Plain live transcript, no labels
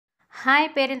Hi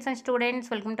parents and students,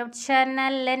 welcome to our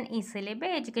channel learn easily by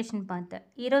education path.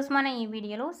 ఈరోజు మనం ఈ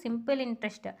వీడియోలో simple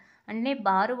interest అంటే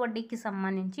బారు వడ్డీకి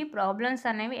సంబంధించి ప్రాబ్లమ్స్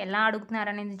అనేవి ఎలా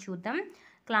అడుగుతున్నారు అనేది చూద్దాం.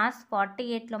 క్లాస్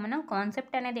 48లో మనం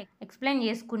కాన్సెప్ట్ అనేది ఎక్స్ప్లెయిన్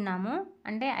చేసుకున్నాము.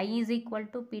 అంటే I is equal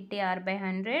to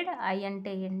PTR/100, I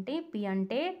అంటే ఏంటి, P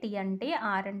అంటే, T అంటే,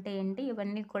 R అంటే ఏంటి,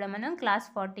 ఇవన్నీ కూడా మనం క్లాస్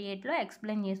 48లో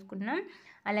ఎక్స్ప్లెయిన్ చేసుకున్నాం.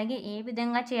 అలాగే ఏ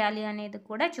విధంగా చేయాలి అనేది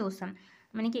కూడా చూసాం.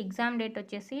 మనకి ఎగ్జామ్ డేట్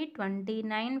వచ్చేసి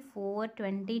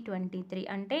 29/4/2023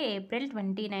 అంటే April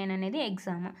 29 అనేది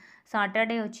ఎగ్జామ్.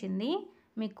 సాటర్డే వచ్చింది.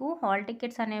 మీకు హాల్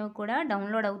టికెట్స్ అనేవి కూడా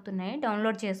డౌన్లోడ్ అవుతున్నాయి,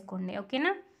 డౌన్లోడ్ చేసుకోండి.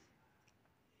 ఓకేనా.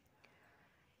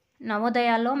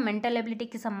 నవోదయాలో మెంటల్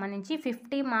ఎబిలిటీకి సంబంధించి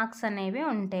 50 మార్క్స్ అనేవి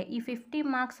ఉంటాయి. ఈ 50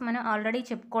 మార్క్స్ మనం ఆల్రెడీ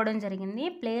చెప్పుకోవడం జరిగింది.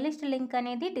 ప్లేలిస్ట్ లింక్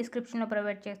అనేది డిస్క్రిప్షన్లో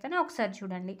ప్రొవైడ్ చేస్తాను, ఒకసారి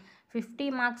చూడండి. 50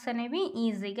 మార్క్స్ అనేవి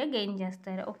ఈజీగా గెయిన్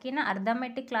చేస్తారు. ఓకేనా.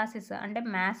 అర్థమెటిక్ క్లాసెస్ అంటే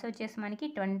మ్యాథ్స్ వచ్చేసి మనకి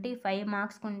 25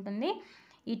 మార్క్స్కి ఉంటుంది.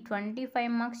 ఈ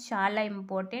 25 మార్క్స్ చాలా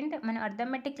ఇంపార్టెంట్. మనం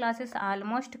అర్థమెటిక్ క్లాసెస్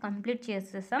ఆల్మోస్ట్ కంప్లీట్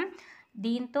చేసేసాం.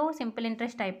 దీంతో సింపుల్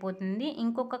ఇంట్రెస్ట్ అయిపోతుంది.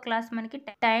 ఇంకొక క్లాస్ మనకి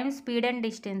టైం, స్పీడ్ అండ్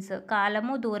డిస్టెన్స్,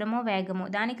 కాలము, దూరము, వేగము,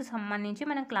 దానికి సంబంధించి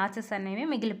మన క్లాసెస్ అనేవి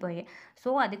మిగిలిపోయాయి. సో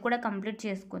అది కూడా కంప్లీట్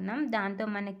చేసుకుందాం. దాంతో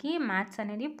మనకి మ్యాథ్స్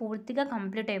అనేది పూర్తిగా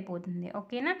కంప్లీట్ అయిపోతుంది.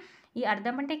 ఓకేనా. ఈ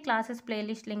అర్థమెటిక్ క్లాసెస్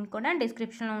ప్లేలిస్ట్ లింక్ కూడా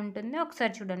డిస్క్రిప్షన్లో ఉంటుంది,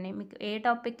 ఒకసారి చూడండి. మీకు ఏ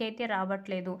టాపిక్ అయితే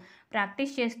రావట్లేదు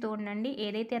ప్రాక్టీస్ చేస్తూ ఉండండి.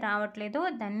 ఏదైతే రావట్లేదో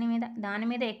దాని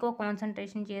మీద ఎక్కువ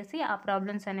కాన్సన్ట్రేషన్ చేసి ఆ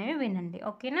ప్రాబ్లమ్స్ అనేవి వినండి.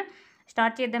 ఓకేనా.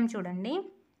 స్టార్ట్ చేద్దాం. చూడండి.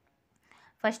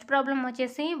 ఫస్ట్ ప్రాబ్లం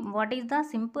వచ్చేసి, what is the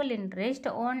simple interest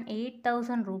on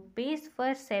 8,000 rupees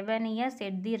for 7 years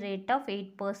at the rate of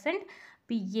 8%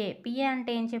 PA. PA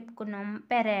అంటే ఏం చెప్పుకున్నాం,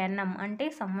 పెర్ యానం అంటే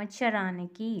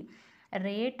సంవత్సరానికి.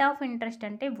 రేట్ ఆఫ్ ఇంట్రెస్ట్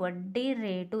అంటే వడ్డీ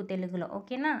రేటు తెలుగులో.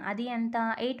 ఓకేనా. అది ఎంత,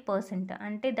 8%,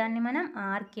 అంటే దాన్ని మనం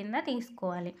ఆర్ కింద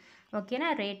తీసుకోవాలి. ఓకేనా.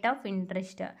 Rate of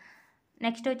interest.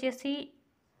 నెక్స్ట్ వచ్చేసి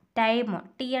టైమ్,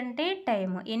 టీ అంటే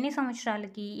టైమ్, ఎన్ని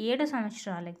సంవత్సరాలకి, 7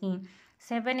 సంవత్సరాలకి,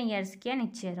 7 yearsకి అని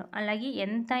ఇచ్చారు. అలాగే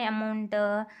ఎంత అమౌంట్,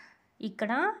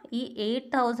 ఇక్కడ ఈ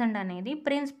 8,000 అనేది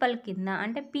ప్రిన్సిపల్ కింద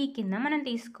అంటే పీ కింద మనం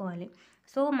తీసుకోవాలి.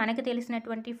 సో మనకు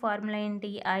తెలిసినటువంటి ఫార్ములా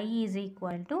ఏంటి, I is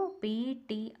equal to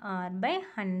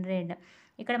PTR/100.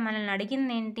 ఇక్కడ మనల్ని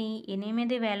అడిగింది ఏంటి,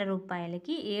 8,000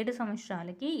 రూపాయలకి 7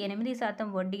 సంవత్సరాలకి 8%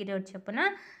 వడ్డీ రేటు చొప్పున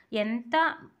ఎంత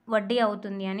వడ్డీ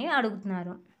అవుతుంది అని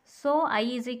అడుగుతున్నారు. So I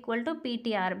is equal to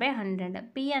PTR/100.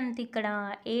 P ఎంత ఇక్కడ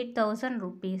 8,000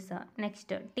 రూపీస్.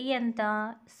 నెక్స్ట్ T ఎంత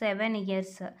 7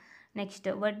 years. నెక్స్ట్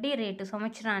వడ్డీ రేటు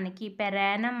సంవత్సరానికి, పెర్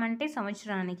యానం అంటే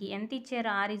సంవత్సరానికి ఎంత ఇచ్చారు,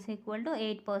 R ఈజ్ ఈక్వల్ టు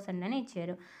 8% అని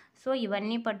ఇచ్చారు. సో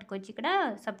ఇవన్నీ పట్టుకొచ్చి ఇక్కడ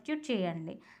సబ్స్టిట్యూట్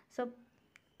చేయండి. సో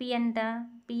P ఎంత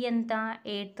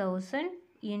 8,000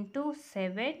 ఇంటూ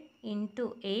 7 ఇంటూ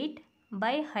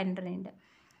 8/100.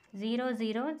 0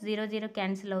 0 0 0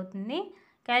 క్యాన్సిల్ అవుతుంది.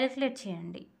 క్యాలిక్యులేట్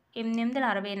చేయండి.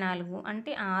 8,864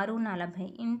 అంటే 640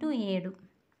 ఇంటూ 7,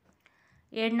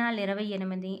 7 4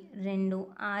 28, 2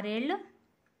 6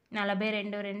 7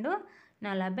 42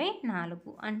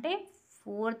 44 అంటే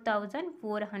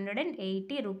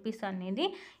 4,480 రూపీస్ అనేది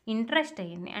ఇంట్రెస్ట్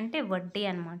అయ్యింది, అంటే వడ్డీ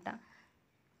అనమాట.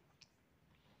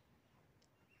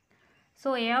 సో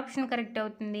ఏ ఆప్షన్ కరెక్ట్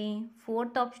అవుతుంది,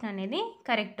 4th ఆప్షన్ అనేది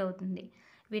కరెక్ట్ అవుతుంది.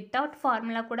 వితౌట్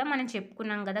ఫార్ములా కూడా మనం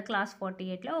చెప్పుకున్నాం కదా క్లాస్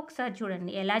 48లో, ఒకసారి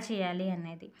చూడండి ఎలా చేయాలి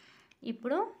అనేది.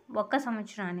 ఇప్పుడు 1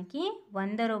 సంవత్సరానికి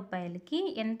 100 రూపాయలకి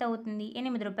ఎంత అవుతుంది,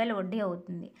 8 రూపాయలు వడ్డీ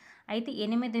అవుతుంది. అయితే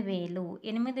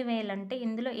 8,000 అంటే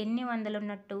ఇందులో ఎన్ని వందలు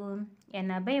ఉన్నట్టు,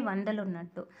 80 వందలు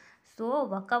ఉన్నట్టు. సో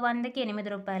 100కి 8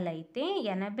 రూపాయలు అయితే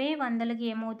 80 వందలకి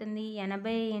ఏమవుతుంది,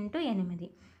 80 ఇంటూ 8,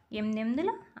 8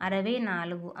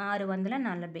 64,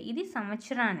 640. ఇది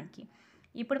సంవత్సరానికి.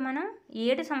 ఇప్పుడు మనం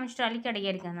 7 సంవత్సరాలకి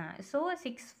అడిగారు కదా. సో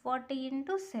 640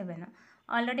 ఇంటూ 7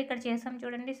 ఆల్రెడీ ఇక్కడ చేసాం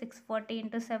చూడండి. 640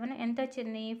 ఇంటూ 7 ఎంత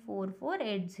వచ్చింది,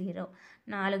 4480,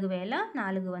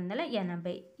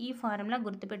 4,480. ఈ ఫార్ములా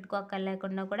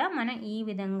గుర్తుపెట్టుకోకలేకుండా కూడా మనం ఈ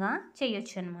విధంగా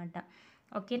చేయొచ్చు అనమాట.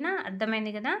 ఓకేనా.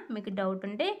 అర్థమైంది కదా. మీకు డౌట్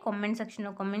ఉంటే కామెంట్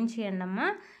సెక్షన్లో కామెంట్ చేయండి అమ్మా.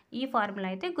 ఈ ఫార్ములా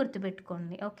అయితే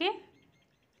గుర్తుపెట్టుకోండి. ఓకే.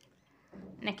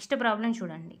 నెక్స్ట్ ప్రాబ్లం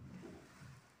చూడండి.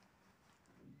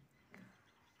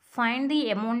 Find the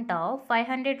amount of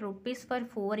 500 rupees for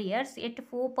 4 years at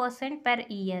 4% per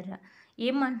year.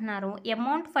 ఏమంటున్నారు,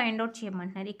 అమౌంట్ ఫైండ్ అవుట్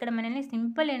చేయమంటున్నారు. ఇక్కడ మనల్ని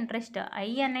సింపుల్ ఇంట్రెస్ట్ ఐ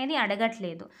అనేది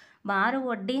అడగట్లేదు, బారు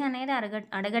వడ్డీ అనేది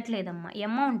అడగట్లేదమ్మా.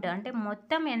 అమౌంట్ అంటే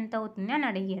మొత్తం ఎంత అవుతుంది అని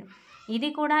అడిగారు. ఇది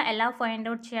కూడా ఎలా ఫైండ్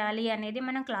అవుట్ చేయాలి అనేది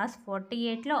మనం క్లాస్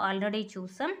 48లో ఆల్రెడీ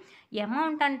చూసాం.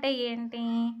 అమౌంట్ అంటే ఏంటి,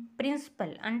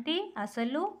 ప్రిన్సిపల్ అంటే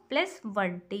అసలు ప్లస్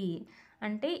వడ్డీ,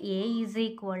 అంటే A is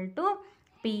equal to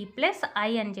P plus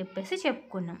I అని చెప్పేసి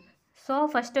చెప్పుకున్నాం. సో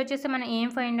ఫస్ట్ వచ్చేసి మనం ఏం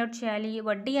ఫైండ్ అవుట్ చేయాలి,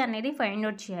 వడ్డీ అనేది ఫైండ్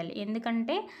అవుట్ చేయాలి.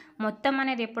 ఎందుకంటే మొత్తం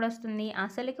అనేది ఎప్పుడు వస్తుంది,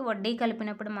 అసలుకి వడ్డీ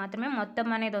కలిపినప్పుడు మాత్రమే మొత్తం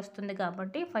అనేది వస్తుంది.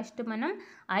 కాబట్టి ఫస్ట్ మనం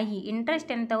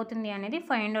ఇంట్రెస్ట్ ఎంత అవుతుంది అనేది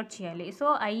ఫైండ్ అవుట్ చేయాలి. So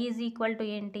I is equal to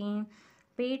ఏంటి,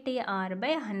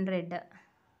 PTR/100.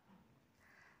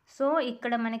 సో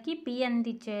ఇక్కడ మనకి పి ఎంత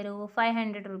ఇచ్చారు,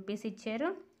 500 రూపీస్ ఇచ్చారు.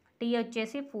 టీ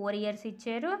వచ్చేసి 4 ఇయర్స్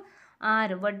ఇచ్చారు.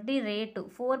 ఆర్ వడ్డీ రేటు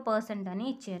 4% అని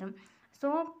ఇచ్చారు. సో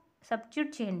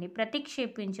సబ్స్టిట్యూట్ చేయండి,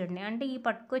 ప్రతిక్షేపించండి. అంటే ఈ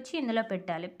పట్టుకొచ్చి ఇందులో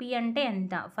పెట్టాలి. పి అంటే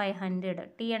ఎంత, 500.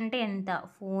 టీ అంటే ఎంత,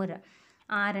 4.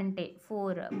 ఆర్ అంటే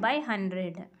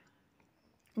 4/100.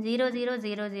 0 0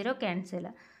 0 0 cancel.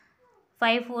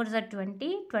 5 4s are 20,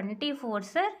 20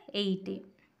 4s are 80.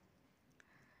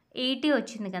 80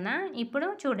 వచ్చింది కదా. ఇప్పుడు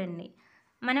చూడండి,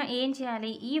 మనం ఏం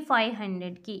చేయాలి, ఈ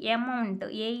 500కి amount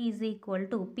A is equal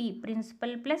to P,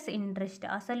 principal plus interest,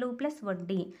 అసలు ప్లస్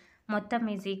వడ్డీ మొత్తం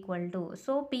is equal to.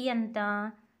 So P ఎంత,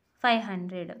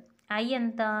 500, ఐ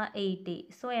ఎంత, 80.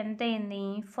 సో ఎంత అయింది,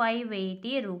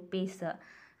 580 రూపీస్.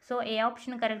 సో ఏ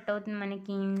ఆప్షన్ కరెక్ట్ అవుతుంది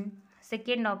మనకి,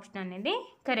 సెకండ్ ఆప్షన్ అనేది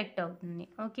కరెక్ట్ అవుతుంది.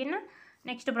 ఓకేనా.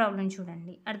 నెక్స్ట్ ప్రాబ్లం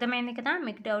చూడండి. అర్థమైంది కదా.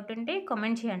 మీకు డౌట్ ఉంటే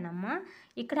కామెంట్ చేయండి అమ్మ.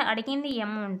 ఇక్కడ అడిగింది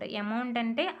అమౌంట్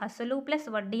అంటే అసలు ప్లస్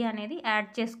వడ్డీ అనేది యాడ్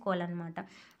చేసుకోవాలన్నమాట.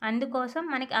 అందుకోసం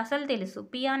మనకి అసలు తెలుసు,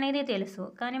 పి అనేది తెలుసు,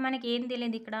 కానీ మనకి ఏం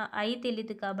తెలియదు, ఇక్కడ ఐ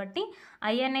తెలియదు. కాబట్టి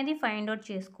ఐ అనేది ఫైండ్ అవుట్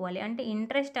చేసుకోవాలి. అంటే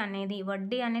ఇంట్రెస్ట్ అనేది,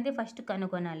 వడ్డీ అనేది ఫస్ట్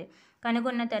కనుగొనాలి.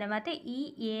 కనుగొన్న తర్వాత ఈ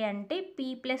ఏ అంటే పి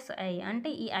ప్లస్ ఐ,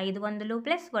 అంటే ఈ 500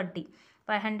 ప్లస్ వడ్డీ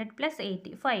 500 plus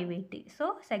 80, 580. So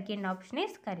second option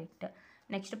is correct.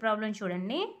 Next problem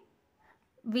చూడండి.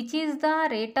 Which is the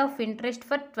rate of interest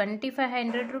for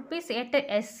 2500 rupees at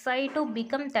SI to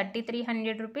become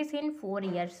 3300 rupees in 4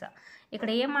 years. ఇక్కడ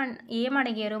ఏం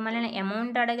అడిగారు, మళ్ళీ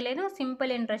అమౌంట్ అడగలేదు,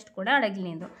 సింపుల్ ఇంట్రెస్ట్ కూడా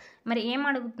అడగలేదు. మరి ఏం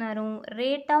అడుగుతున్నారు,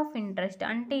 రేట్ ఆఫ్ ఇంట్రెస్ట్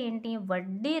అంటే ఏంటి,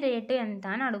 వడ్డీ రేటు ఎంత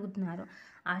అని అడుగుతున్నారు.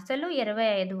 అసలు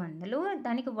 2500,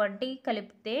 దానికి వడ్డీ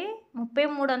కలిపితే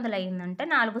 3300 అయ్యిందంట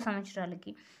 4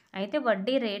 సంవత్సరాలకి. అయితే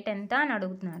వడ్డీ రేట్ ఎంత అని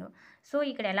అడుగుతున్నారు. సో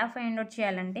ఇక్కడ ఎలా ఫైండ్ అవుట్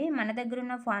చేయాలంటే, మన దగ్గర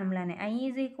ఉన్న ఫార్ములానే I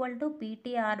is equal to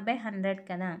PTR/100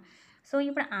 కదా. సో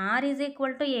ఇప్పుడు ఆర్ ఈజ్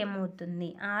ఈక్వల్ టు ఏమవుతుంది,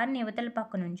 ఆర్ని యువతల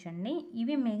పక్కన ఉంచండి,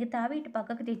 ఇవి మిగతావి ఇటు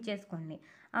పక్కకు తెచ్చేసుకోండి.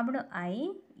 అప్పుడు ఐ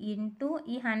ఇంటూ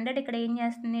ఈ 100 ఇక్కడ ఏం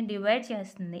చేస్తుంది, డివైడ్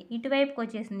చేస్తుంది, ఇటువైపుకి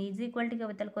వచ్చేసింది. ఈజ్ ఈక్వల్టీకి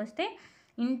యువతలకు వస్తే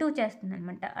ఇంటూ చేస్తుంది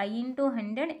అనమాట. ఐ ఇంటూ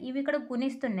 100, ఇవి ఇక్కడ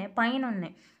గుణిస్తున్నాయి, పైన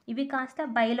ఉన్నాయి, ఇవి కాస్త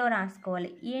బైలో రాసుకోవాలి.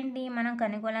 ఏంటి మనం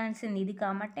కనుగొనాల్సింది ఇది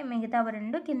కాబట్టి మిగతా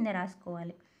రెండు కింద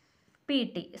రాసుకోవాలి,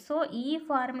 పీటీ. సో ఈ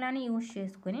ఫార్ములాని యూజ్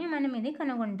చేసుకుని మనం ఇది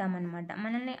కనుగొంటామన్నమాట.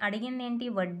 మనల్ని అడిగింది ఏంటి,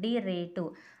 వడ్డీ రేటు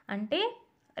అంటే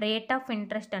రేట్ ఆఫ్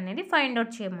ఇంట్రెస్ట్ అనేది ఫైండ్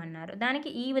అవుట్ చేయమన్నారు. దానికి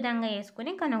ఈ విధంగా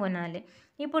వేసుకుని కనుగొనాలి.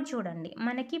 ఇప్పుడు చూడండి,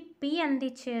 మనకి పి ఎంత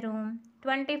ఇచ్చారు,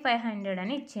 2500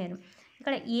 అని ఇచ్చారు.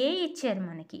 ఇక్కడ ఏ ఇచ్చారు,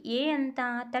 మనకి ఏ ఎంత,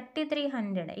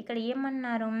 3300. ఇక్కడ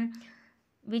ఏమన్నారు,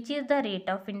 which is the rate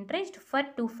of interest for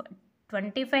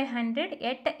 2500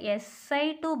 at SI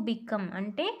to become,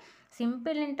 అంటే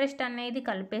సింపుల్ ఇంట్రెస్ట్ అనేది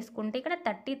కలిపేసుకుంటే ఇక్కడ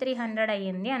 3300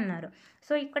 అయ్యింది అన్నారు.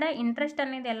 సో ఇక్కడ ఇంట్రెస్ట్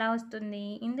అనేది ఎలా వస్తుంది,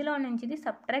 ఇందులో నుంచి ఇది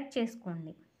సబ్ట్రాక్ట్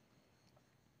చేసుకోండి.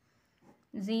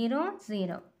 0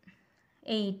 0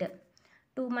 8,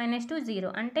 2 - 2 0,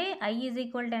 అంటే ఐ ఈజ్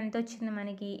ఈక్వల్ టు ఎంత వచ్చింది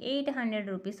మనకి, 800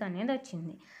 రూపీస్ అనేది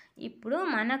వచ్చింది. ఇప్పుడు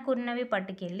మనకున్నవి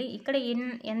పట్టుకెళ్ళి ఇక్కడ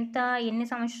ఎన్ని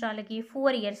సంవత్సరాలకి,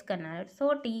 4 years కన్నారు. So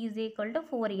T is equal to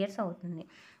 4 years అవుతుంది.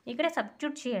 ఇక్కడ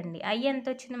సబ్స్టిట్యూట్ చేయండి. ఐ ఎంత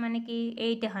వచ్చింది మనకి,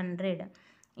 800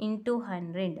 ఇంటూ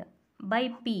 100 బై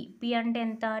పి అంటే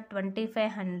ఎంత,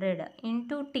 2500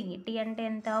 ఇంటూ టీ అంటే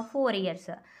ఎంత, 4 years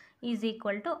is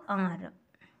equal to are.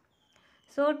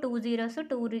 So 2 zeros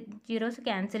 2 zeros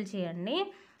cancel చేయండి.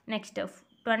 నెక్స్ట్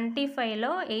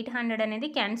 25లో 800 అనేది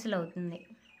క్యాన్సిల్ అవుతుంది.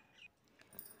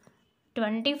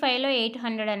 25లో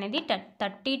 800 అనేది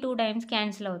 32 టైమ్స్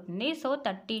క్యాన్సిల్ అవుతుంది. సో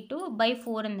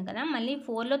 32/4 ఉంది కదా, మళ్ళీ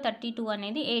 4లో 32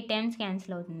 అనేది 8 times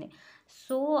క్యాన్సిల్ అవుతుంది.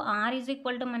 So are is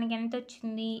equal to మనకి ఎంత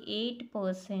వచ్చింది,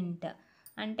 8%.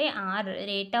 అంటే ఆర్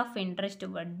రేట్ ఆఫ్ ఇంట్రెస్ట్,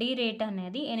 వడ్డీ రేట్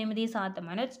అనేది 8%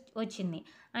 అని వచ్చింది.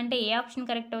 అంటే ఏ ఆప్షన్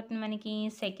కరెక్ట్ అవుతుంది మనకి,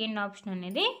 సెకండ్ ఆప్షన్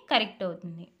అనేది కరెక్ట్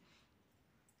అవుతుంది.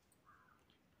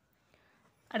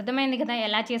 అర్థమైంది కదా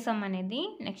ఎలా చేసాం అనేది.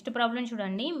 నెక్స్ట్ ప్రాబ్లం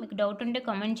చూడండి. మీకు డౌట్ ఉంటే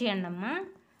కామెంట్ చేయండి అమ్మా.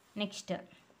 Next,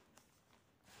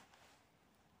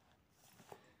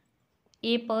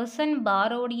 A person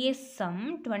borrowed A some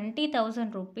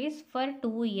 20,000 rupees for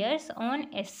 2 years on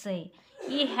SI.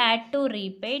 He had to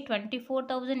repay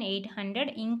 24,800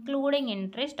 including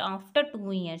interest after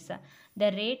 2 years. The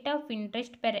rate of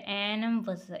interest per annum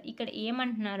was. ఇక్కడ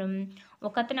ఏమంటున్నారు,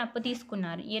 ఒకతను అప్పు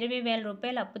తీసుకున్నారు, 20,000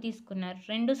 రూపాయలు అప్పు తీసుకున్నారు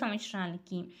 2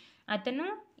 సంవత్సరాలకి. అతను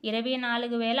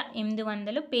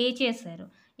 24,800 పే చేశారు.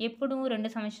 ఎప్పుడు 2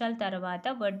 సంవత్సరాల తర్వాత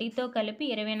వడ్డీతో కలిపి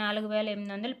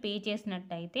 24,800 పే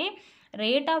చేసినట్టయితే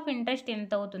రేట్ ఆఫ్ ఇంట్రెస్ట్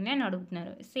ఎంత అవుతుంది అని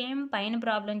అడుగుతున్నారు. సేమ్ పైన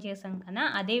ప్రాబ్లం చేసాం కదా,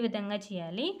 అదే విధంగా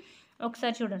చేయాలి.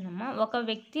 ఒకసారి చూడండమ్మా. ఒక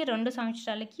వ్యక్తి 2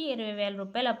 సంవత్సరాలకి 20,000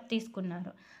 రూపాయలు అప్పు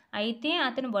తీసుకున్నారు. అయితే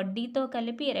అతను వడ్డీతో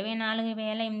కలిపి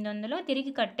 24,800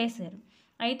 తిరిగి కట్టేశారు.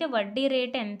 అయితే వడ్డీ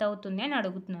రేట్ ఎంత అవుతుంది అని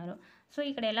అడుగుతున్నారు. సో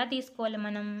ఇక్కడ ఎలా తీసుకోవాలి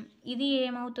మనం? ఇది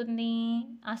ఏమవుతుంది?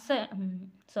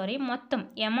 మొత్తం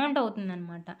అమౌంట్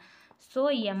అవుతుందన్నమాట. సో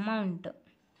అమౌంట్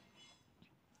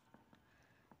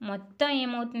మొత్తం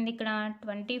ఏమవుతుంది ఇక్కడ?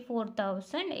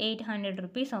 24,800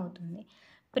 రూపీస్ అవుతుంది.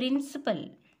 ప్రిన్సిపల్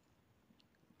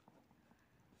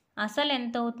అసలు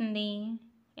ఎంత అవుతుంది?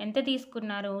 ఎంత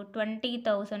తీసుకున్నారు?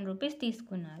 20,000 రూపీస్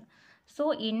తీసుకున్నారు. సో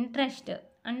ఇంట్రెస్ట్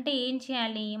అంటే ఏం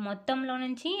చేయాలి? మొత్తంలో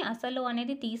నుంచి అసలు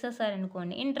అనేది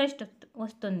తీసేసారనుకోండి, ఇంట్రెస్ట్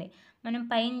వస్తుంది. మనం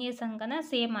పైన చేసాం కదా,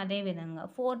 సేమ్ అదే విధంగా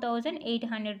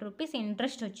 4,800 రూపీస్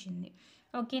ఇంట్రెస్ట్ వచ్చింది.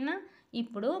 ఓకేనా?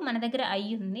 ఇప్పుడు మన దగ్గర ఐ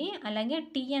ఉంది, అలాగే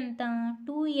టీ ఎంత?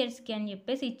 2 ఇయర్స్కి అని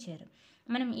చెప్పేసి ఇచ్చారు.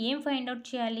 మనం ఏం ఫైండ్ అవుట్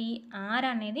చేయాలి? ఆర్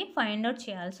అనేది ఫైండ్ అవుట్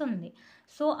చేయాల్సి ఉంది.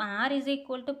 So are is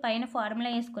equal to పైన ఫార్ములా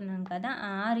వేసుకున్నాం కదా,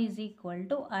 are is equal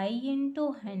to I into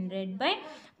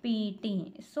 100/PT.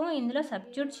 So ఇందులో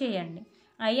సబ్స్టిట్యూట్ చేయండి.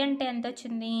 ఐ అంటే ఎంత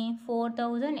వచ్చింది?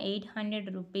 4,800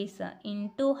 రూపీస్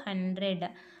ఇంటూ 100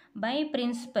 బై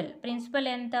ప్రిన్సిపల్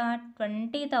ఎంత?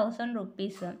 20,000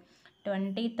 rupees.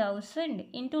 20,000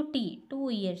 into tea 2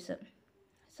 years.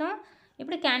 So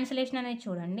ఇప్పుడు క్యాన్సిలేషన్ అనేది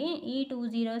చూడండి. ఈ 2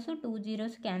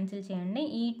 zeros క్యాన్సిల్ చేయండి.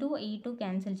 ఈ 2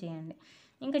 క్యాన్సిల్ చేయండి.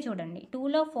 ఇంకా చూడండి,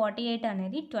 2లో 48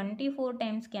 అనేది 24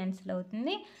 టైమ్స్ క్యాన్సిల్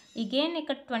అవుతుంది. ఇగైన్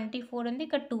ఇక్కడ 24 ఉంది,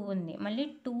 ఇక్కడ 2 ఉంది. మళ్ళీ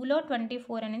 2లో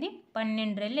 24 అనేది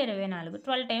 12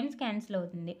 12 టైమ్స్ క్యాన్సిల్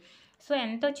అవుతుంది. సో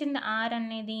ఎంత వచ్చింది ఆర్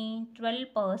అనేది?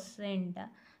 12%.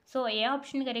 సో ఏ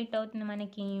ఆప్షన్ కరెక్ట్ అవుతుంది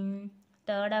మనకి?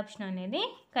 థర్డ్ ఆప్షన్ అనేది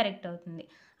కరెక్ట్ అవుతుంది.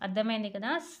 అర్థమైంది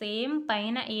కదా? సేమ్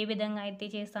పైన ఏ విధంగా అయితే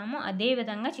చేసామో అదే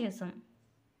విధంగా చేసాం.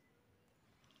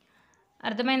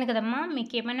 అర్థమైంది కదమ్మా?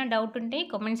 మీకు ఏమైనా డౌట్ ఉంటే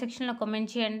కామెంట్ సెక్షన్లో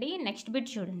కామెంట్ చేయండి. నెక్స్ట్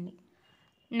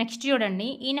చూడండి.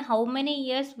 In how many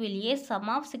years will a some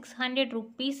of 600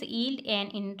 rupees yield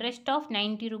and interest of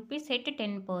 90 rupees at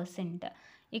 10%.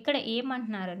 ఇక్కడ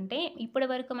ఏమంటున్నారంటే, ఇప్పటి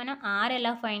వరకు మనం ఆర్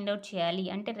ఎలా ఫైండ్ అవుట్ చేయాలి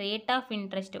అంటే రేట్ ఆఫ్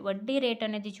ఇంట్రెస్ట్, వడ్డీ రేట్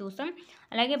అనేది చూసాం,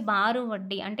 అలాగే బారు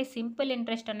వడ్డీ అంటే సింపుల్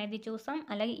ఇంట్రెస్ట్ అనేది చూసాం,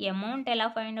 అలాగే అమౌంట్ ఎలా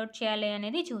ఫైండ్ అవుట్ చేయాలి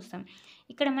అనేది చూసాం.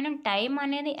 ఇక్కడ మనం టైం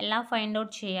అనేది ఎలా ఫైండ్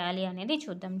అవుట్ చేయాలి అనేది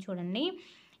చూద్దాం. చూడండి,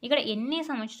 ఇక్కడ ఎన్ని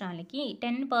సంవత్సరాలకి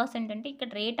 10% అంటే ఇక్కడ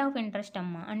రేట్ ఆఫ్ ఇంట్రెస్ట్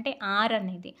అమ్మ, అంటే ఆర్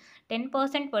అనేది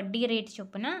 10% వడ్డీ రేట్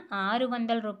చొప్పున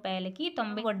 600 రూపాయలకి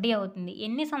 90 వడ్డీ అవుతుంది.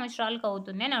 ఎన్ని సంవత్సరాలకు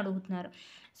అవుతుంది అని అడుగుతున్నారు.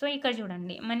 సో ఇక్కడ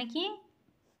చూడండి, మనకి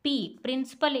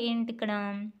ప్రిన్సిపల్ ఏంటి ఇక్కడ?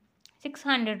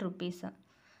 600 రూపీస్.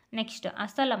 నెక్స్ట్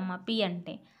అసలమ్మ పి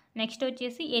అంటే. నెక్స్ట్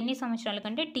వచ్చేసి ఎన్ని సంవత్సరాల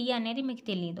కంటే టీ అనేది మీకు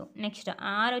తెలియదు. నెక్స్ట్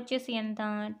ఆర్ వచ్చేసి ఎంత?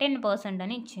 10%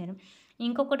 అని ఇచ్చారు.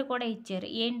 ఇంకొకటి కూడా ఇచ్చారు,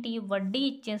 ఏంటి? వడ్డీ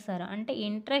ఇచ్చేసారు, అంటే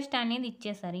ఇంట్రెస్ట్ అనేది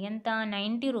ఇచ్చేసారు. ఎంత?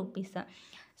 90 రూపీస్.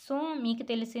 సో మీకు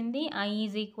తెలిసింది I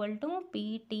is equal to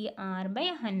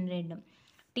PTR/100.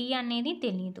 Tea అనేది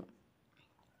తెలీదు.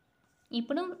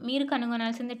 ఇప్పుడు మీరు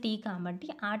కనుగొనాల్సింది టీ కాబట్టి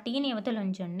ఆ టీని యువతలు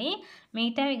ఉంచండి,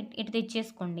 మిగతా ఇటు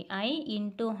తెచ్చేసుకోండి. ఐ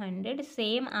ఇంటూ 100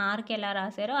 సేమ్ ఆర్కి ఎలా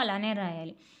రాశారో అలానే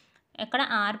రాయాలి. ఎక్కడ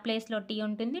ఆర్ ప్లేస్లో టీ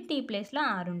ఉంటుంది, టీ ప్లేస్లో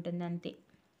ఆర్ ఉంటుంది, అంతే.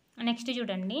 నెక్స్ట్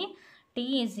చూడండి, T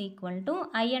is equal to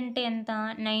I అంటే ఎంత?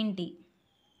 90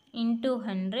 ఇంటూ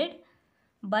 100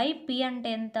 బై పి అంటే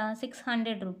ఎంత?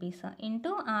 600 రూపీస్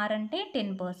ఇంటూ ఆర్ అంటే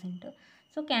 10%.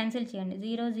 సో క్యాన్సిల్ చేయండి.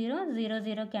 0 0 0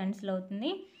 0 క్యాన్సిల్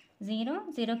అవుతుంది, 0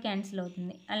 0 క్యాన్సిల్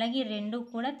అవుతుంది. అలాగే రెండు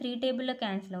కూడా 3 టేబుల్లో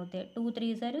క్యాన్సిల్ అవుతాయి. 2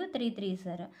 3s 3 3s,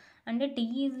 అంటే T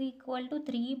is equal to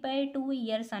 3/2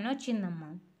 years అని వచ్చిందమ్మా.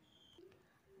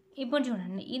 ఇప్పుడు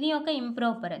చూడండి, ఇది ఒక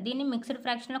ఇంప్రాపర్. దీన్ని మిక్స్డ్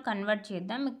ఫ్రాక్షన్లో కన్వర్ట్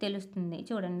చేద్దాం, మీకు తెలుస్తుంది.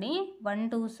 చూడండి, 1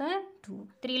 2s 2,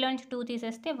 3లోంచి 2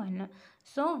 తీసేస్తే 1.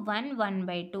 సో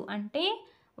 1/2 అంటే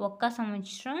 1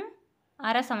 సంవత్సరం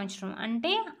అర సంవత్సరం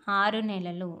అంటే 6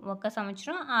 నెలలు. 1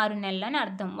 సంవత్సరం 6 నెలలు అని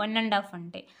అర్థం. 1.5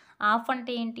 అంటే హాఫ్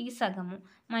అంటే ఏంటి? సగము.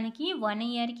 మనకి 1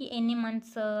 ఇయర్కి ఎన్ని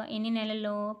మంత్స్, ఎన్ని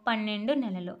నెలలు? 12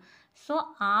 నెలలు. సో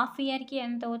హాఫ్ ఇయర్కి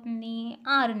ఎంత అవుతుంది?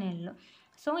 6 నెలలు.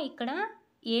 సో ఇక్కడ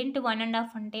ఏంటి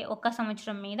 1.5 అంటే 1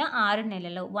 సంవత్సరం మీద 6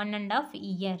 నెలలు, 1.5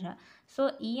 ఇయర్. సో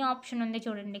ఈ ఆప్షన్ ఉంది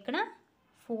చూడండి, ఇక్కడ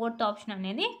 4th ఆప్షన్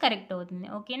అనేది కరెక్ట్ అవుతుంది.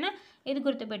 ఓకేనా? ఇది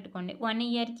గుర్తుపెట్టుకోండి. 1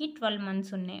 ఇయర్కి 12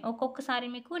 మంత్స్ ఉన్నాయి. ఒక్కొక్కసారి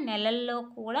మీకు నెలల్లో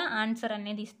కూడా ఆన్సర్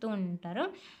అనేది ఇస్తూ ఉంటారు.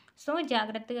 సో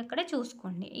జాగ్రత్తగా ఇక్కడ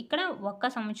చూసుకోండి. ఇక్కడ 1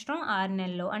 సంవత్సరం 6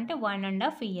 నెలలు అంటే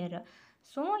 1.5 ఇయర్.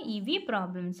 సో ఇవి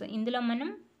ప్రాబ్లమ్స్. ఇందులో మనం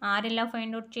ఆర్ ఎలా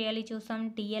ఫైండ్ అవుట్ చేయాలి చూసాం,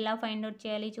 టీ ఎలా ఫైండ్ అవుట్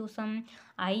చేయాలి చూసాం,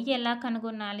 ఐ ఎలా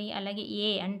కనుగొనాలి, అలాగే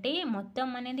ఏ అంటే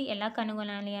మొత్తం అనేది ఎలా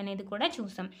కనుగొనాలి అనేది కూడా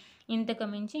చూసాం. ఇంతకు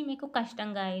మించి మీకు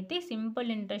కష్టంగా అయితే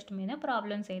సింపుల్ ఇంట్రెస్ట్ మీద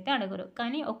ప్రాబ్లమ్స్ అయితే అడగరు.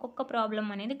 కానీ ఒక్కొక్క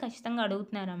ప్రాబ్లమ్ అనేది ఖచ్చితంగా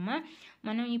అడుగుతున్నారమ్మా.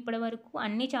 మనం ఇప్పటివరకు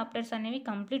అన్ని చాప్టర్స్ అనేవి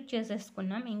కంప్లీట్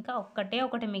చేసేసుకున్నాం. ఇంకా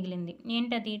ఒకటి మిగిలింది.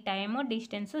 ఏంటది? Time,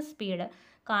 distance, speed.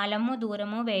 కాలము,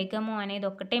 దూరము, వేగము అనేది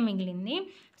ఒక్కటే మిగిలింది.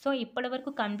 సో, ఇప్పటివరకు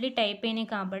కంప్లీట్ అయిపోయినాయి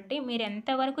కాబట్టి మీరు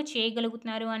ఎంతవరకు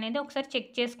చేయగలుగుతున్నారు అనేది ఒకసారి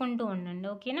చెక్ చేసుకుంటూ ఉండండి.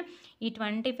 ఓకేనా? ఈ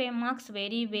 25 marks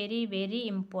very very very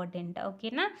important.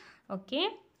 ఓకేనా?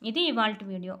 ఓకే. ఇది ఇవాల్టి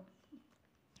వీడియో.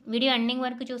 వీడియో ఎండింగ్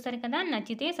వరకు చూసారు కదా,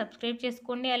 నచ్చితే సబ్స్క్రైబ్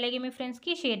చేసుకోండి, అలాగే మీ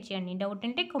ఫ్రెండ్స్కి షేర్ చేయండి, డౌట్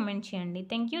ఉంటే కామెంట్ చేయండి.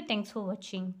 Thank you. Thanks for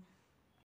watching.